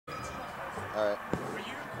All right.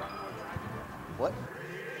 What?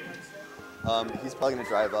 He's probably gonna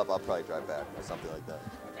drive up. I'll probably drive back or something like that.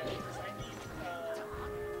 Okay, because I need,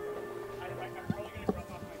 I'm probably going to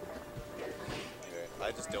drop off my car. Okay.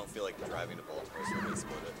 I just don't feel like driving to Baltimore, so we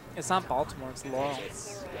split it. It's not Baltimore, it's Laurel.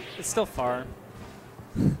 It's still far.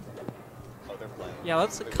 Oh, they're playing. Yeah,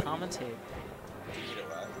 let's Wait, commentate. Do you need it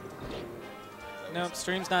live? Nope,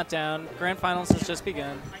 stream's not down. Grand Finals has just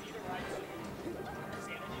begun. I need a ride to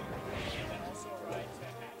Xanadu, and then also a ride to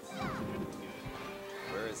Hats.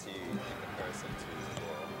 Where is he in comparison to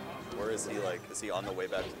Laurel? Where is he, like, is he on the way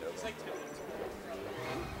back to Nova? It's like 2 minutes.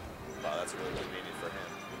 Wow, that's really convenient for him.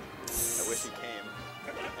 I wish he came.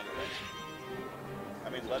 Anyway. I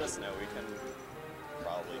mean, let us know. We can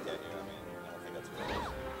probably get you. I mean, I don't think that's really.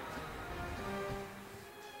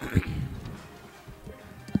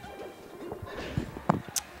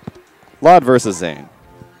 lloD versus Zain.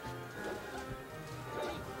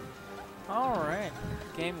 All right,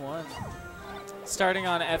 game 1. Starting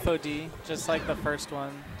on FOD, just like the first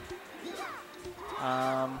one.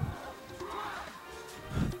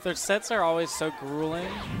 Their sets are always so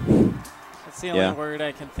grueling. That's the only word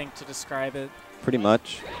I can think to describe it. Pretty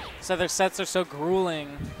much. So their sets are so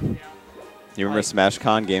grueling. You remember Smash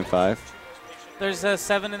Con Game 5? There's a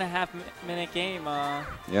 7.5-minute game.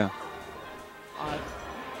 Yeah.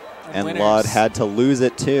 And winners. lloD had to lose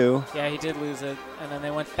it too. Yeah, he did lose it, and then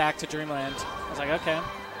they went back to Dreamland. I was like, okay.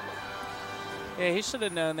 Yeah, he should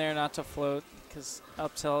have known there not to float, because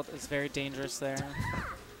up tilt is very dangerous there.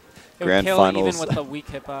 It Grand would kill Finals. even with the weak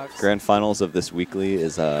hitbox. Grand Finals of this weekly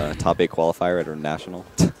is a top 8 qualifier at our national.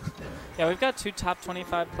 Yeah, we've got 2 top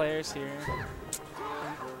 25 players here.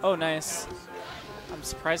 Oh, nice. I'm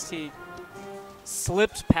surprised he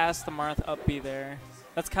slipped past the Marth up B there.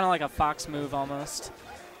 That's kind of like a Fox move almost.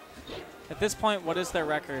 At this point, what is their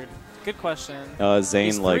record? Good question. Zain,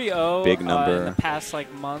 He's like, 3-0 big number. in the past,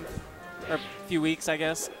 like, month or few weeks, I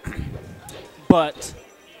guess. But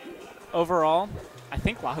overall, I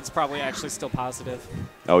think lloD's probably actually still positive.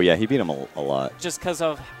 Oh, yeah, he beat him a lot. Just because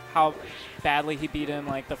of how badly he beat him,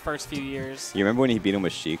 like, the first few years. You remember when he beat him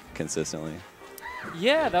with Sheik consistently?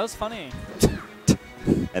 Yeah, that was funny.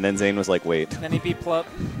 And then Zain was like, wait. And then he beat Plup.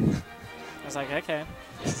 I was like, okay.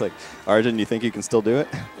 It's like, Arjun, you think you can still do it?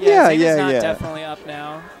 Yeah, Zain is not definitely up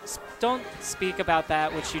now. Don't speak about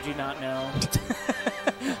that which you do not know.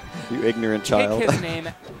 You ignorant child. Take his name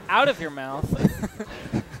out of your mouth.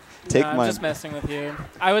 Take no, mine. I'm just messing with you.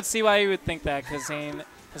 I would see why you would think that, because Zain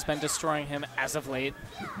has been destroying him as of late.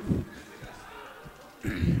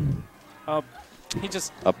 Oh, he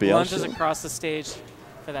just lunges across the stage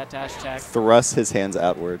for that dash attack. Thrusts his hands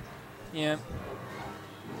outward. Yeah.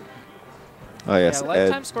 Oh, yes. Yeah,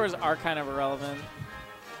 lifetime scores are kind of irrelevant.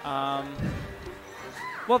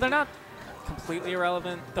 Well, they're not completely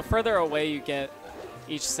irrelevant. The further away you get,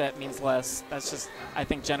 each set means less. That's just, I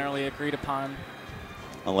think, generally agreed upon.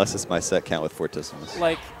 Unless it's my set count with Fortissimus.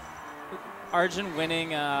 Like, Arjun winning,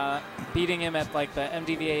 beating him at, like, the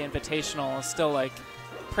MDVA Invitational is still, like,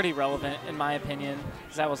 pretty relevant, in my opinion,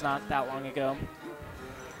 because that was not that long ago.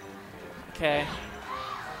 Okay.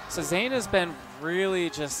 So Zain has been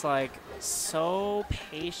really just, like, so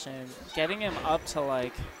patient, getting him up to,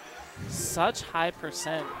 like, such high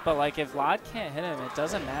percent. But, like, if lloD can't hit him, it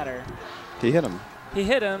doesn't matter. He hit him. He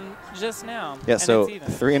hit him just now. Yeah, and so it's even.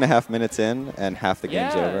 3.5 minutes in, and half the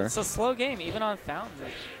game's over. Yeah, it's a slow game, even on Fountain.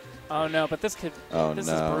 Oh, no, but this could. Oh, this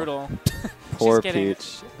no. is brutal. Poor She's getting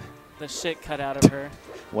Peach. the shit cut out of her.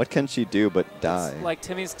 What can she do but die? It's like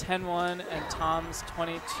Timmy's 10-1 and Tom's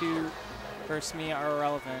 22 versus me are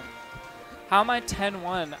irrelevant. How am I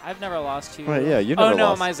 10-1? I've never lost to you. Well, yeah, you never lost. Oh, no,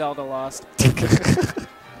 lost. my Zelda lost.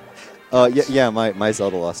 Yeah, my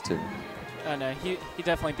Zelda lost too. Oh, no, he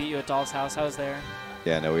definitely beat you at Doll's House. I was there.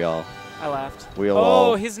 Yeah, no, we all. I laughed. We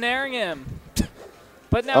all. Oh, he's naring him.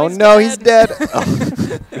 But now he's no, dead. he's dead.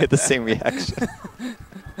 Oh, we had the same reaction.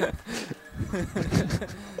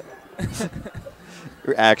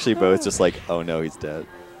 We're actually both just like, oh no, he's dead.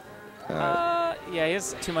 Yeah, he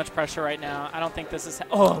has too much pressure right now. I don't think this is.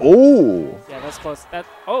 Oh. Oh. Yeah, that's close. That.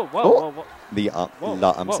 Oh, whoa, Oh. whoa, whoa. The Whoa,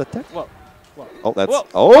 La whoa, Amsatec? whoa, whoa. Oh, that's. Whoa.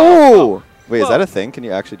 Oh. Wait, Whoa. is that a thing? Can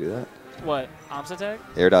you actually do that? What? Amsatec?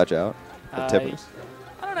 Air dodge out. The tippers.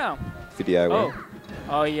 I don't know. If you DIY. Oh.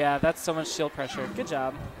 Oh, yeah, that's so much shield pressure. Good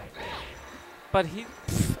job. But he.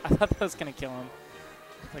 I thought that was going to kill him.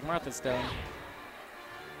 Like, Marth is done.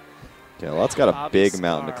 Yeah, lloD's got a Bobby big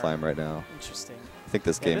mountain to Scar. climb right now. Interesting. I think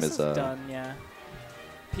this Yeah, game this is done, yeah.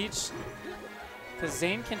 Peach, because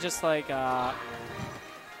Zain can just like kind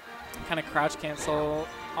of crouch cancel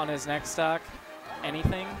on his next stock,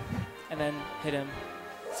 anything, and then hit him.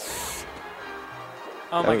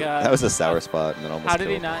 Oh my god. That was a sour spot and then almost How did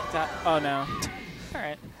he killed. not die? Oh no. All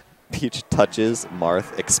right. Peach touches,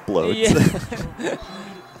 Marth explodes. Yeah.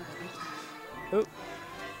 Oop.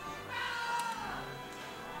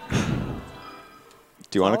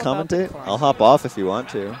 Do you want to All about the commentate? climb. I'll hop off if you want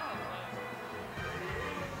to.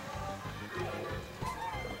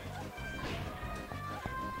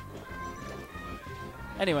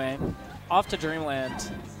 Anyway, off to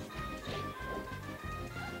Dreamland.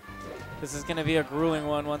 This is going to be a grueling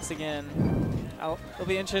one once again. It'll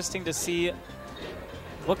be interesting to see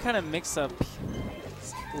what kind of mix-up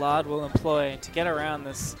lloD will employ to get around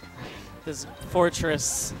this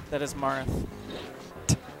fortress that is Marth.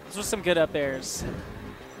 Those were some good up airs.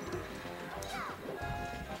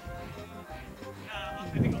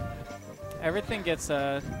 Everything gets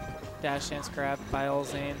a dash dance grab by old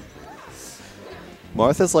Zain.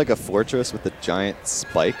 Marth is like a fortress with a giant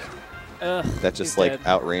spike Ugh, that just he's like dead.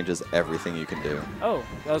 outranges everything you can do. Oh,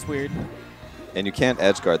 that was weird. And you can't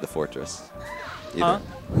edge guard the fortress either. Huh?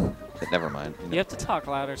 But never mind. You have to talk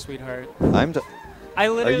louder, sweetheart. I'm. I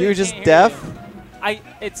Are literally you just can't hear deaf? you.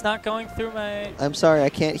 It's not going through my I'm sorry, I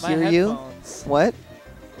can't my hear you. headphones. What?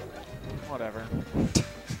 Whatever.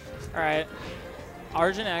 All right.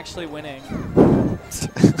 Arjun actually winning.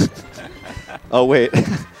 Oh wait,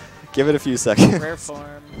 give it a few seconds. Rare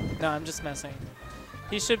form. No, I'm just messing.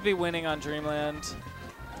 He should be winning on Dreamland.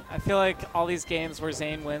 I feel like all these games where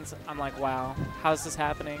Zain wins, I'm like, wow, how's this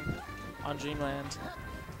happening on Dreamland?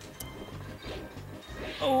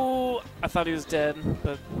 Oh, I thought he was dead,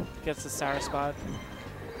 but gets the sour spot.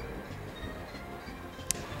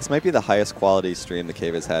 This might be the highest quality stream the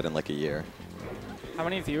Cave has had in like a year. How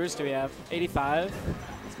many viewers do we have? 85?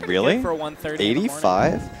 Really? Good for 1:30 in the morning.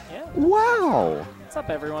 85? Yeah. Wow. What's up,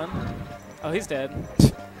 everyone? Oh, he's dead.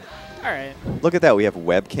 All right. Look at that. We have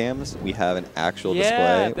webcams. We have an actual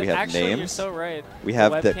display. We have actually, names. You're so right. We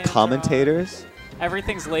have the webcams are on. commentators.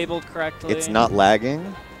 Everything's labeled correctly. It's not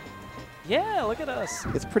lagging. Yeah, look at us.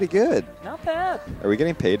 It's pretty good. Not bad. Are we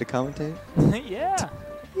getting paid to commentate? Yeah.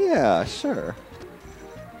 Yeah, sure.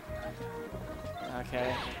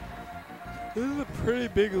 Okay. This is a pretty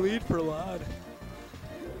big lead for lloD.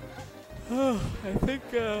 I think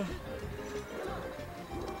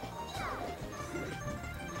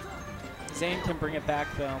Zain can bring it back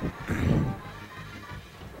though.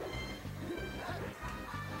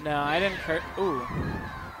 No, I didn't Ooh.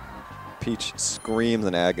 Peach screams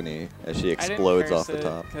in agony as she explodes off the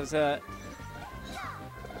top. Because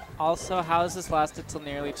also, how has this lasted till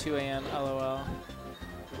nearly 2 a.m.?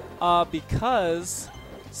 LOL. Because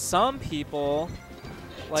some people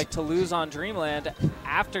like to lose on Dreamland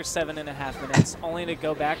after 7.5 minutes, only to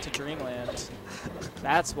go back to Dreamland.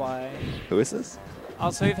 That's why. Who is this?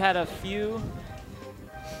 Also, we've had a few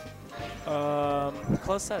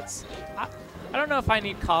close sets. I don't know if I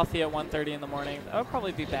need coffee at 1:30 in the morning. That would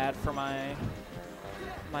probably be bad for my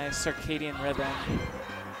circadian rhythm.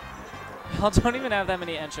 I don't even have that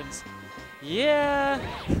many entrants. Yeah.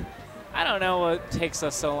 I don't know what takes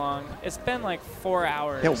us so long. It's been like 4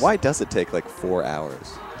 hours. Yeah, why does it take like 4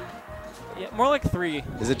 hours? Yeah, more like 3.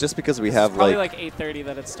 Is it just because we It's have probably like... like 8:30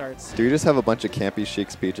 that it starts. Do we just have a bunch of campy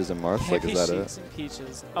Sheiks, Peaches, and Marth? Like, is that Sheiks it? and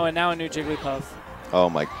Peaches. Oh, and now a new Jigglypuff. Oh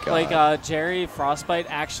my god. Like Jerry Frostbite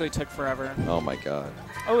actually took forever. Oh my god.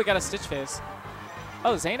 Oh, we got a Stitch Face.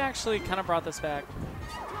 Oh, Zain actually kind of brought this back.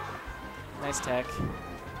 Nice tech.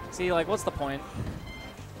 See, like, what's the point?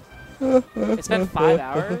 It's been 5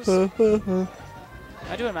 hours. Am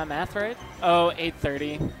I doing my math right? Oh,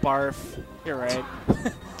 8:30. Barf. You're right.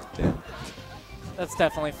 Damn. That's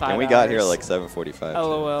definitely 5 hours. And we got here at like 7:45.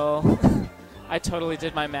 LOL. I totally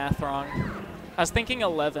did my math wrong. I was thinking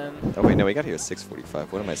 11. Oh wait, no, we got here at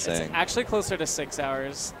 6:45. What am I saying? It's actually closer to 6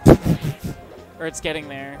 hours. Or it's getting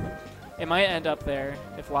there. It might end up there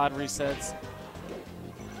if lloD resets.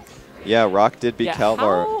 Yeah, Rock did beat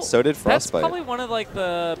Calvar. how- So did That's Frostbite. probably one of like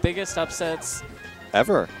the biggest upsets.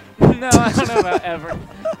 Ever. No, I don't know about ever.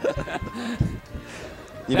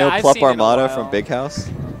 You But know I've Plup seen it a Armada while. from Big House?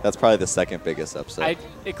 That's probably the second biggest upset.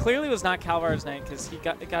 It clearly was not Calvar's night because he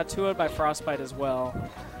got 2-0'd by Frostbite as well.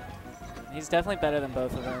 He's definitely better than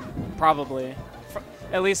both of them, probably.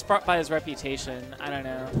 At least by his reputation. I don't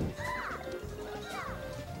know.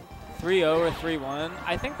 3-0 or 3-1.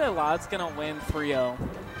 I think that lloD's gonna win 3-0.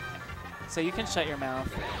 So you can shut your mouth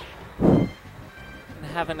and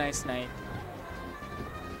have a nice night.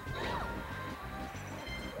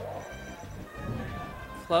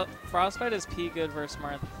 Frostbite is P good versus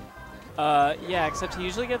Marth. Yeah, except he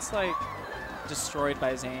usually gets like destroyed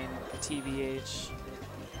by Zain, TBH.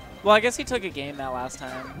 Well, I guess he took a game that last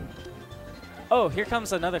time. Oh, here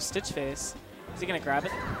comes another Stitch Face. Is he gonna grab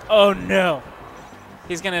it? Oh no!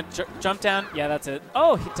 He's going to jump down. Yeah, that's it.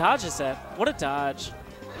 Oh, he dodges that. What a dodge.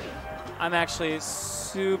 I'm actually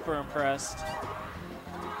super impressed.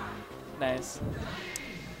 Nice.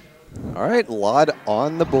 All right, lloD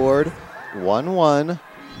on the board. 1-1.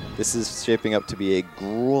 This is shaping up to be a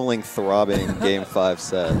grueling, throbbing Game 5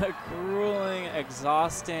 set. Grueling,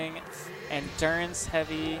 exhausting,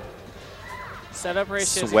 endurance-heavy. Setup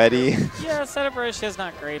ratio. Sweaty. Yeah, setup ratio is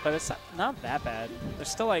not great, but it's not that bad. There's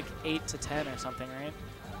still like 8 to 10 or something, right?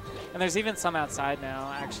 And there's even some outside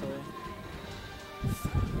now, actually.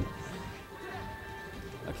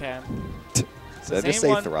 Okay. Did I just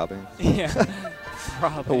say throbbing? Yeah.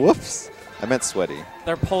 Throbbing. Whoops. I meant sweaty.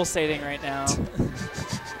 They're pulsating right now.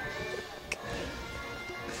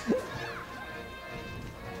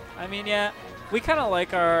 I mean, yeah, we kind of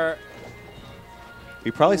like our. We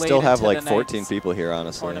probably late still have into like the 14 night people here,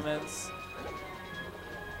 honestly. Tournaments.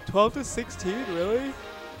 12 to 16, really?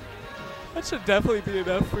 That should definitely be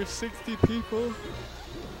enough for 60 people.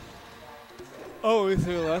 Oh, is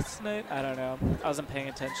there less tonight? I don't know. I wasn't paying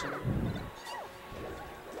attention.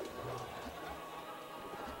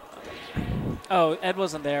 Oh, Ed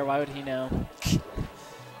wasn't there. Why would he know?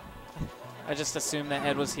 I just assumed that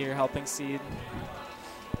Ed was here helping seed.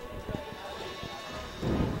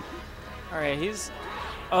 All right, he's...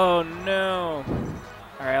 Oh, no.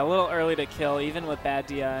 All right, a little early to kill, even with bad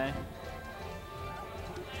DI.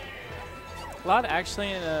 lloD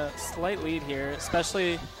actually in a slight lead here,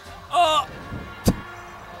 especially... Oh!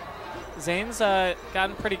 Zain's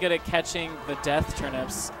gotten pretty good at catching the death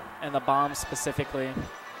turnips and the bombs specifically.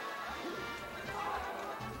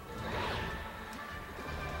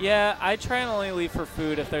 Yeah, I try and only leave for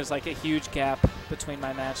food if there's like a huge gap between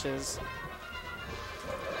my matches.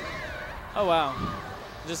 Oh wow,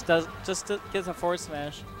 just gets a forward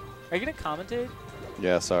smash. Are you gonna commentate?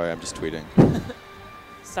 Yeah, sorry, I'm just tweeting.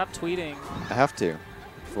 Stop tweeting. I have to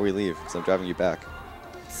before we leave because I'm driving you back.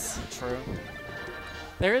 True.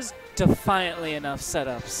 There is defiantly enough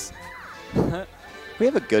setups. We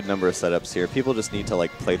have a good number of setups here. People just need to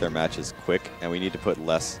like play their matches quick, and we need to put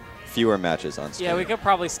fewer matches on stream. Yeah, we could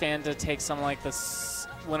probably stand to take some like the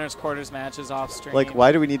winners quarters matches off stream. Like,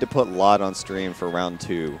 why do we need to put lloD on stream for round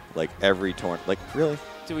 2? Like every tournament. Like, really?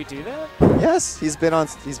 Do we do that? Yes, he's been on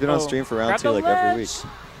stream for round 2 like every week.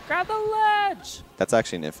 Grab the ledge. That's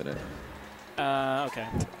actually an infinite. Okay.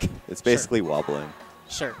 It's basically wobbling.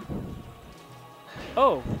 Sure.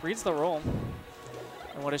 Oh, reads the roll.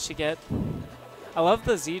 And what does she get? I love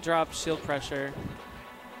the Z drop shield pressure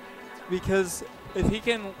because if he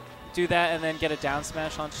can do that and then get a down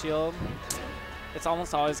smash on shield, it's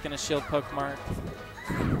almost always going to shield poke Marth.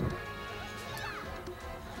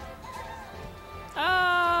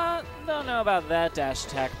 Don't know about that dash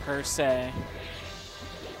attack per se.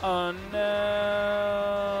 Oh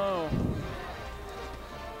no.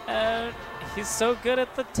 And he's so good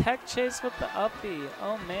at the tech chase with the uppy.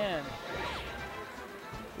 Oh man.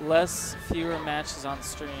 Fewer matches on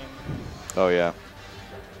stream. Oh yeah.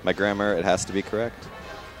 My grammar, it has to be correct.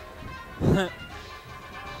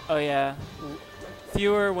 Oh yeah.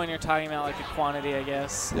 Fewer when you're talking about like a quantity, I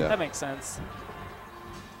guess. Yeah. That makes sense.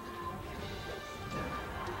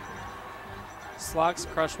 Slog's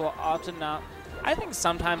crush will often not. I think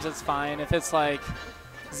sometimes it's fine if it's like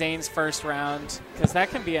Zain's first round, because that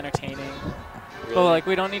can be entertaining. Really? But like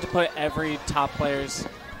we don't need to put every top player's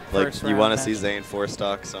first round. You want to match. see Zain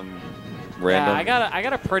 4-stock some random? Yeah, I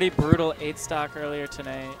got a pretty brutal 8-stock earlier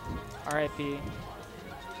tonight. R.I.P.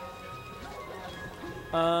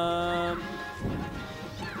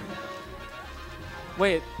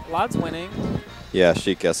 Wait, lloD's winning. Yeah,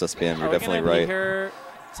 Chic SSBM, you're definitely right. Be here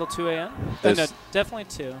till 2 a.m.? No, definitely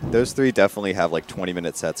 2. Those 3 definitely have like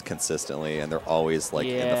 20-minute sets consistently, and they're always like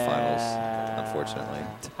in the finals, unfortunately.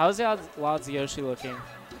 How's lloD's Yoshi looking?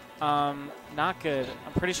 Not good.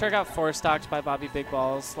 I'm pretty sure I got 4-stocked by Bobby Big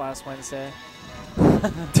Balls last Wednesday.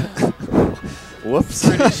 Whoops.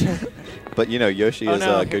 Pretty sure. But you know, Yoshi is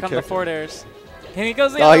a good character. The forward airs. And he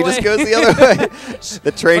goes the other way. Oh, he just goes the other way.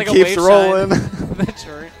 The train like keeps rolling. The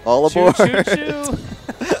train. All aboard. Choo, choo, choo.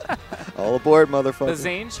 All aboard, motherfucker. The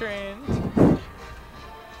Zain train.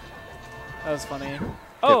 That was funny.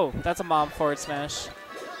 Oh, that's a mom forward smash.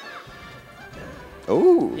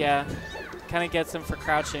 Oh. Yeah. Kind of gets him for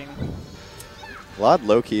crouching. lloD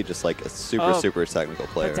low-key just like a super technical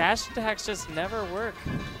player. The dash attacks just never work.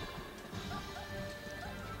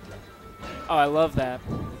 Oh, I love that.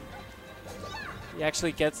 He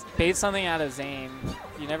actually baits something out of Zain.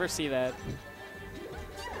 You never see that.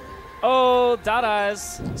 Oh, dot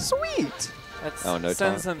eyes. Sweet. That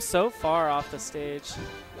sends him so far off the stage.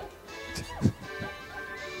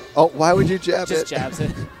 Oh, why would you jab it? Just jabs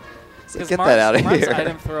it. Because Get that out of Marth's here.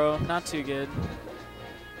 item throw, not too good.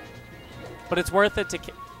 But it's worth it to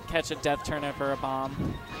catch a death turnip or a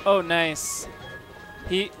bomb. Oh, nice.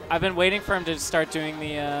 I've been waiting for him to start doing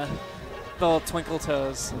the little twinkle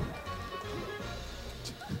toes.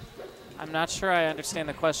 I'm not sure I understand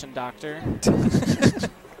the question, Doctor.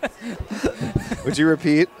 Would you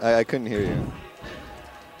repeat? I couldn't hear you.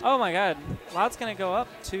 Oh my God, lloD's gonna go up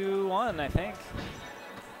 2-1, I think.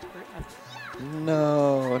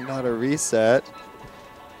 No, not a reset.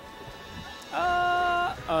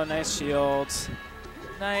 Oh, nice shield.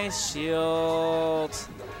 Nice shield.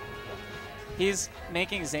 He's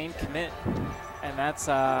making Zain commit, and that's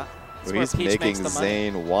where He's Peach making makes the money.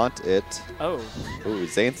 Zain want it. Oh. Ooh,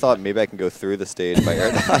 Zain thought maybe I can go through the stage by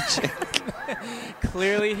air dodging.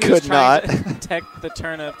 Clearly he was Could trying not. to protect the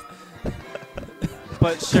turnip.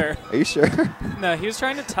 But sure. Are you sure? No, he was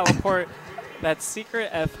trying to teleport that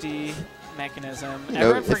secret FD mechanism. You know,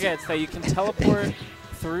 Everyone forgets that you can teleport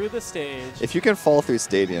through the stage. If you can fall through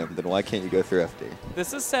Stadium, then why can't you go through FD?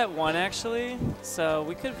 This is set 1, actually, so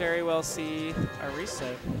we could very well see a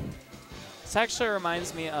reset. This actually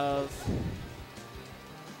reminds me of...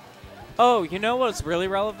 Oh, you know what's really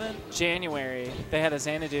relevant? January, they had a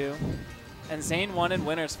Xanadu, and Zain won in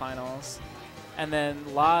Winners Finals. And then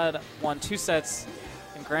lloD won 2 sets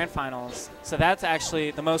in Grand Finals. So that's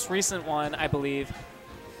actually the most recent one, I believe,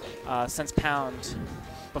 since Pound,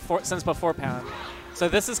 since before Pound. So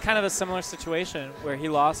this is kind of a similar situation where he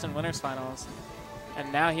lost in Winners Finals,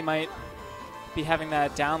 and now he might be having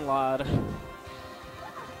that down lloD.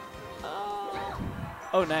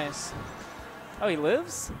 Oh, nice. Oh, he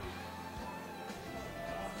lives?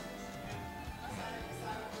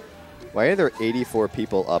 Why are there 84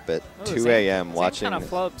 people up at Oh, 2 Zain a.m. watching kinda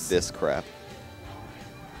flubs. this crap?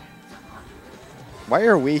 Why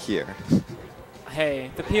are we here?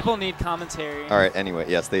 Hey, the people need commentary. All right, anyway,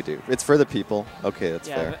 yes, they do. It's for the people. Okay, that's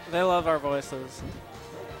Yeah, fair. they love our voices.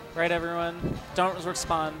 Right, everyone? Don't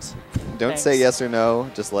respond. Don't Thanks. say yes or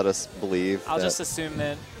no. Just let us believe. I'll that just assume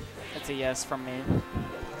that it's a yes from me.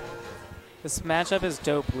 This matchup is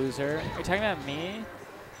dope, loser. Are you talking about me?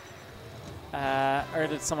 Or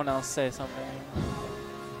did someone else say something?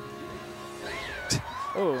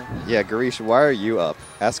 Oh. Yeah, Garish, why are you up?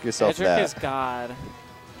 Ask yourself Edric that. is God.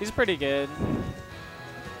 He's pretty good.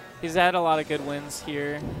 He's had a lot of good wins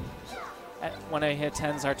here when he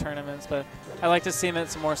attends our tournaments, but I like to see him at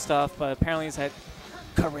some more stuff, but apparently he's at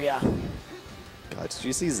Korea. God, did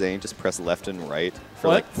you see Zain just press left and right for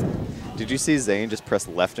What? like? Did you see Zain just press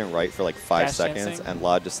left and right for like 5 Dash seconds, dancing? and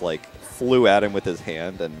lloD just like flew at him with his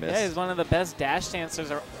hand and missed? Yeah, he's one of the best dash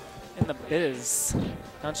dancers in the biz.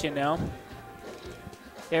 Don't you know?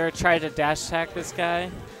 You ever tried to dash attack this guy?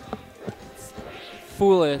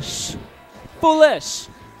 Foolish. Foolish!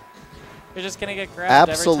 You're just gonna get grabbed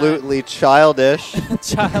Absolutely childish. every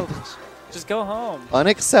time. Childish. Just go home.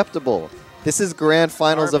 Unacceptable. This is Grand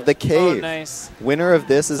Finals of the Garbage. Cave. Oh, nice. Winner of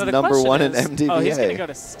this is So the number question 1 in is- MDBA. Oh, he's gonna go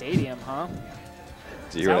to Stadium, huh? Did you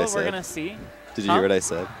Is hear that what I what we're said? gonna see? Did you hear what I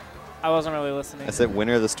said? I wasn't really listening. I said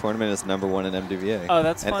winner of this tournament is number 1 in MDBA. Oh,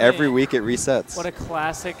 that's and funny. every week it resets. What a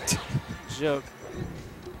classic joke.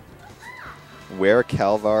 Where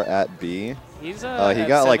Calvar at B? He's He at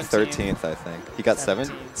got like 17th. 13th, I think. He got 7?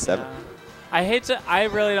 7? Yeah. I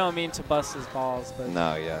really don't mean to bust his balls, but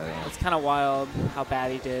No, yeah. it's kind of wild how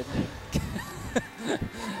bad he did.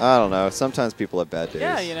 I don't know. Sometimes people have bad days.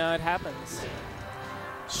 Yeah, you know, it happens.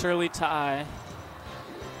 Surely to I.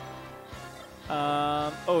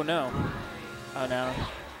 Oh no. Oh no.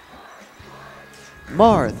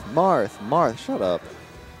 Marth, shut up.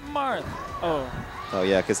 Marth. Oh, Oh,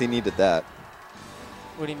 yeah, because he needed that.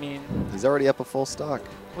 what do you mean? He's already up a full stock.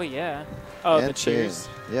 Well, yeah. Oh, and the chain. cheers.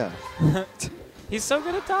 Yeah. He's so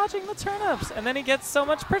good at dodging the turnips, and then he gets so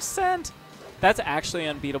much %. That's actually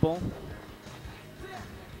unbeatable.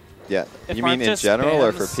 Yeah. If You Marth mean in just general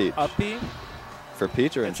or for spams Peach? Up B, For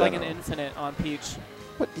Peach or in it's like general? an infinite on Peach.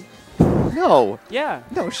 What? No. Yeah.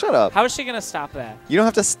 No, shut up. How is she gonna stop that? You don't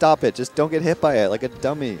have to stop it. Just don't get hit by it like a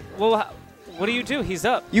dummy. Well, what do you do? He's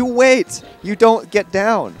up. You wait. You don't get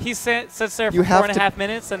down. He sits there You for have 4.5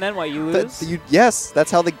 minutes, and then what? You lose. Yes,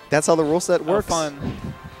 that's how the rule set Oh, works. fun.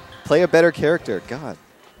 Play a better character. God.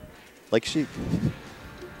 Like Sheik.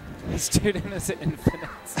 The student is infinite.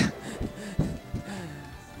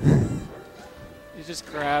 You just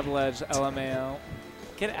grab ledge, LMAO.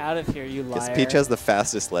 Get out of here, you Because liar. Peach has the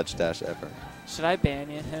fastest ledge dash ever. Should I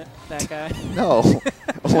ban you, that guy? No.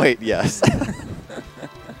 Wait, yes.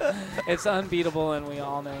 It's unbeatable, and we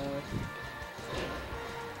all know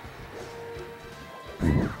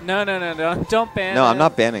it. No, don't ban No, him. I'm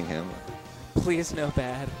not banning him. Please, no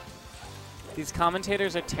bad. These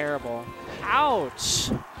commentators are terrible.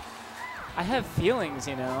 Ouch! I have feelings,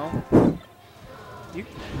 you know. You.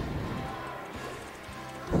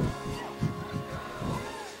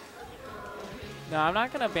 No, I'm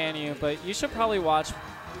not gonna ban you, but you should probably watch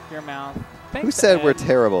your mouth. Thanks, Who said Ed. we're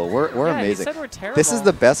terrible? We're Yeah, amazing. He said we're terrible. This is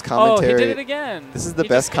the best Oh, commentary. he did it again. This is the He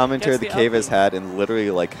best just commentary gets the Cave has upbeat. had in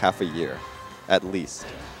literally like half a year, at least.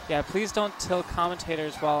 Yeah, please don't tell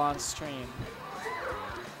commentators while on stream.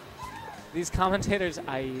 These commentators,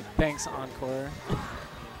 i.e., thanks Encore.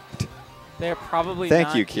 They're probably Thank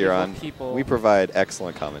not you, evil Kieran. people. We provide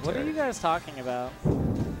excellent What are you commentary. guys talking about?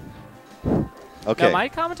 Okay. No, my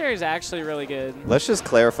commentary is actually really good. Let's just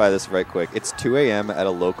clarify this right quick. It's 2 a.m. at a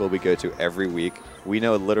local we go to every week. We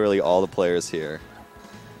know literally all the players here.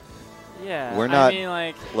 Yeah, We're not, I mean,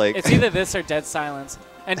 like like- it's either this or Dead Silence.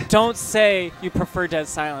 And don't say you prefer Dead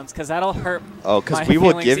Silence, because that'll hurt. Oh, because my we will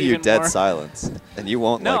feelings give you even dead more. silence, and you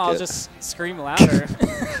won't No, like I'll it. just scream louder.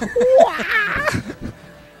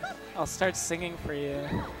 I'll start singing for you.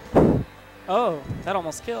 Oh, that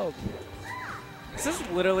almost killed. This is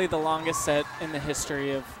literally the longest set in the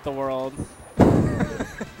history of the world. I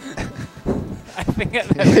think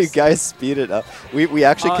I've ever You guys speed it up. We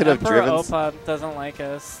actually could have Emperor driven. Opa doesn't like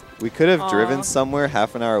us. We could have Aw. driven somewhere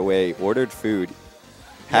half an hour away, ordered food,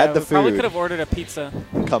 Yeah, had the we probably could food, have ordered a pizza.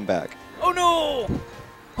 and come back. Oh no!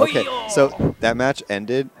 Okay, Hoi-yo! so that match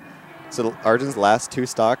ended. So Arjun's last 2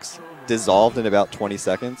 stocks dissolved in about 20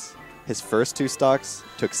 seconds. His first 2 stocks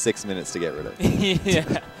took 6 minutes to get rid of.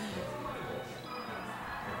 Yeah.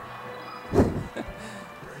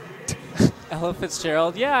 Ella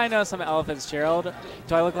Fitzgerald. Yeah, I know some Ella Fitzgerald.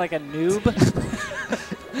 Do I look like a noob?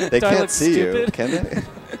 They Do I can't look see stupid? you, can they?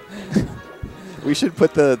 We should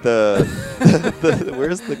put the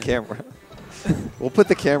where's the camera? We'll put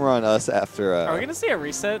the camera on us after. Are we gonna see a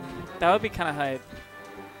reset? That would be kind of hype.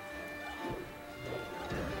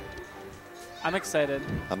 I'm excited.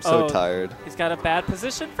 I'm so Oh, tired. He's got a bad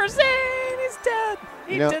position for Zain. He's dead.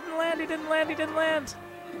 He You know- didn't land. He didn't land. He didn't land.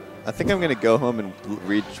 I think I'm gonna go home and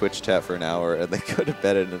read Twitch chat for an hour and then go to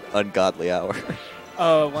bed at an ungodly hour.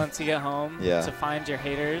 Oh, once you get home Yeah. to find your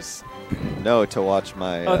haters. No, to watch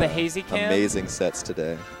my Oh, the Hazy cam? amazing sets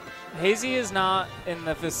today. Hazy is not in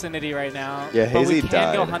the vicinity right now. Yeah, but we Hazy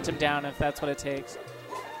can go died. hunt him down if that's what it takes.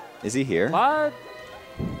 Is he here? lloD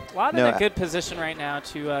No, in a good position right now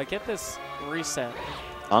to get this reset.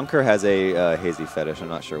 Ankur has a hazy fetish. I'm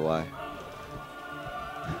not sure why.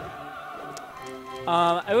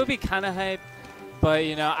 It would be kind of hype, but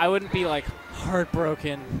you know, I wouldn't be like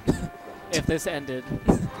heartbroken if this ended.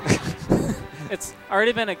 It's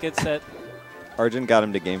already been a good set. Arjun got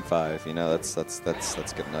him to game 5. You know, that's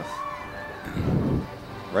good enough.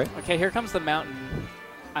 Right? Okay, here comes the mountain.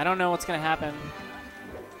 I don't know what's gonna happen.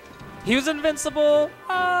 He was invincible.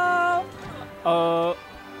 Oh,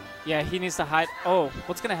 yeah, he needs to hide. Oh,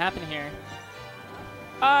 what's gonna happen here?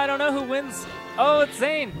 I don't know who wins. Oh, it's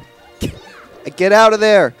Zain. Get out of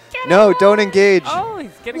there! No, don't engage. Oh,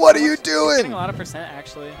 he's getting. What so are you much- he's doing? getting a lot of percent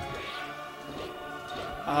actually.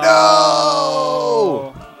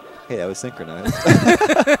 No! Hey, that was synchronized.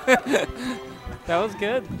 That was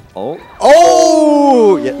good. Oh.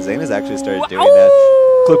 Oh! Yeah, Zain has actually started doing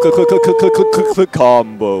that. Clip, clip, clip, clip, clip, clip, clip, clip, clip,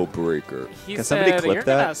 combo breaker. He Can said, somebody clip "You're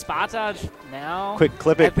that? gonna spot dodge now." Quick,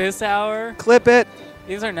 clip it. At this hour. Clip it.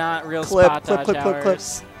 These are not real Clip, spot clip, dodge clip, clip, clip.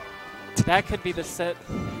 hours. That could be the set.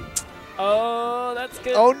 Oh, that's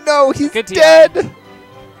good. Oh no, he's Good DI. dead.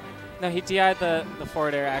 No, he DI'd the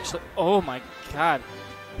forward air, actually. Oh, my God.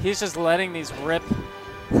 He's just letting these rip.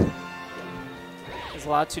 Is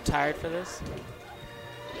lloD too tired for this?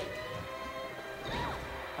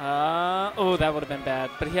 Oh, that would have been bad.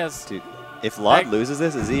 But he has... Dude, if lloD Back- loses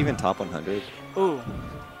this, is he even top 100? Ooh.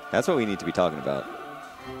 That's what we need to be talking about.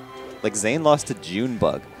 Like, Zain lost to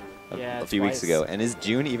Junebug Yeah, a few weeks twice. ago. And is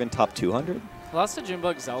June even top 200? Lost to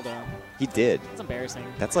Junebug Zelda. He did. That's embarrassing.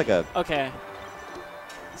 That's like a... Okay.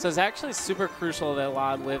 So it's actually super crucial that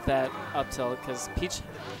lloD live that up tilt, because Peach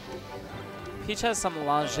has some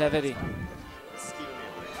longevity. Skew me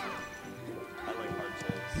away. I like hard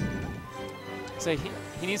shows. So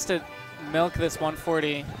he needs to milk this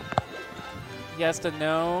 140. He has to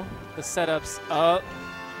know the setups. Oh,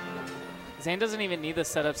 Zain doesn't even need the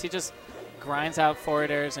setups. He just grinds out forward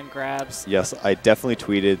airs and grabs. Yes, I definitely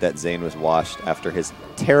tweeted that Zain was washed after his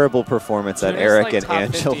terrible performance at June is Eric like and top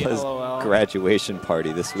 50 Angela's LOL. graduation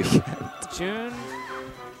party this weekend. June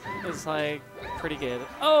is like pretty good.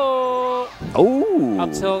 Oh! Oh!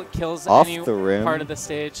 Up tilt kills Off any the rim. part of the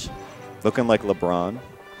stage. Looking like LeBron.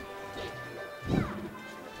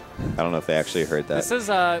 I don't know if they actually heard that. This is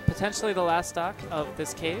potentially the last stock of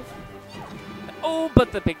this cave. Oh,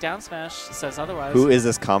 but the big down smash says otherwise. Who is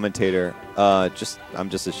this commentator? I'm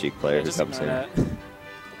just a Sheik player Yeah, who just comes ignore here.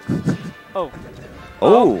 that. Oh.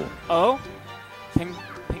 Oh. Oh. Ping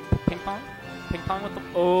pong? Ping pong with the...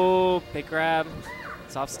 Oh, big grab.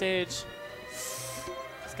 It's off stage.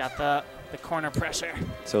 He's got the corner pressure.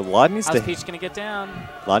 So lloD needs How's to Peach going to get down?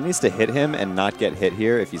 lloD needs to hit him and not get hit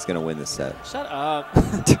here if he's going to win this set. Shut up.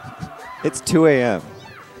 It's 2 a.m.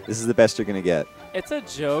 This is the best you're going to get. It's a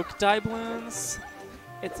joke, Die Balloons.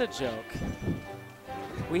 It's a joke.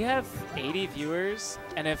 We have 80 viewers,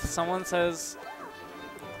 and if someone says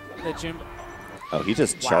that June... Oh, he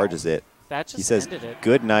just charges it. That just He says, ended it.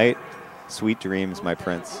 "Good night, sweet dreams, my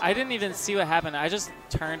prince." I didn't even see what happened. I just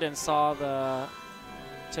turned and saw the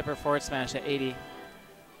tipper forward smash at 80.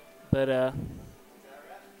 But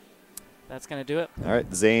that's going to do it. All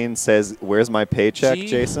right, Zain says, "Where's my paycheck,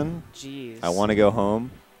 Jason? Jeez. I want to go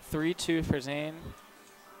home." 3-2 for Zain.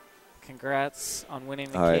 Congrats on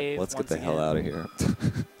winning the All right, cave. let's get once the hell again. out of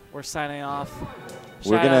here. We're signing off.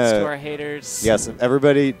 We're Shout-outs gonna- to our haters. Yes,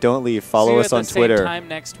 everybody, don't leave. See Follow you us at on the Twitter. Same time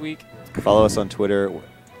next week. Follow us on Twitter.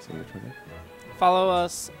 Say your Twitter. Follow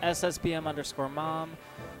us, SSBM_mom,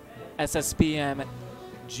 SSBM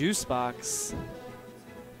Juicebox.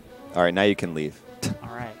 All right, now you can leave. All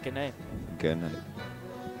right, good night. Good night.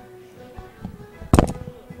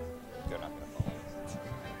 They're not gonna follow.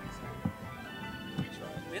 We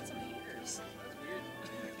tried. We had some haters. That's weird. The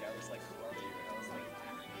guy was like, "Who are you?" And I was like,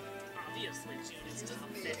 Obviously, June is top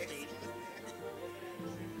 50.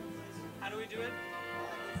 How do we do it?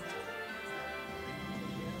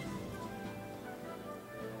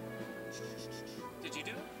 Did you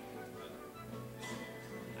do it?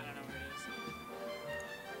 I don't know where it is.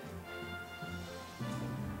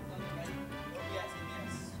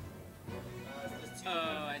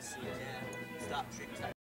 Oh, I see. Stop.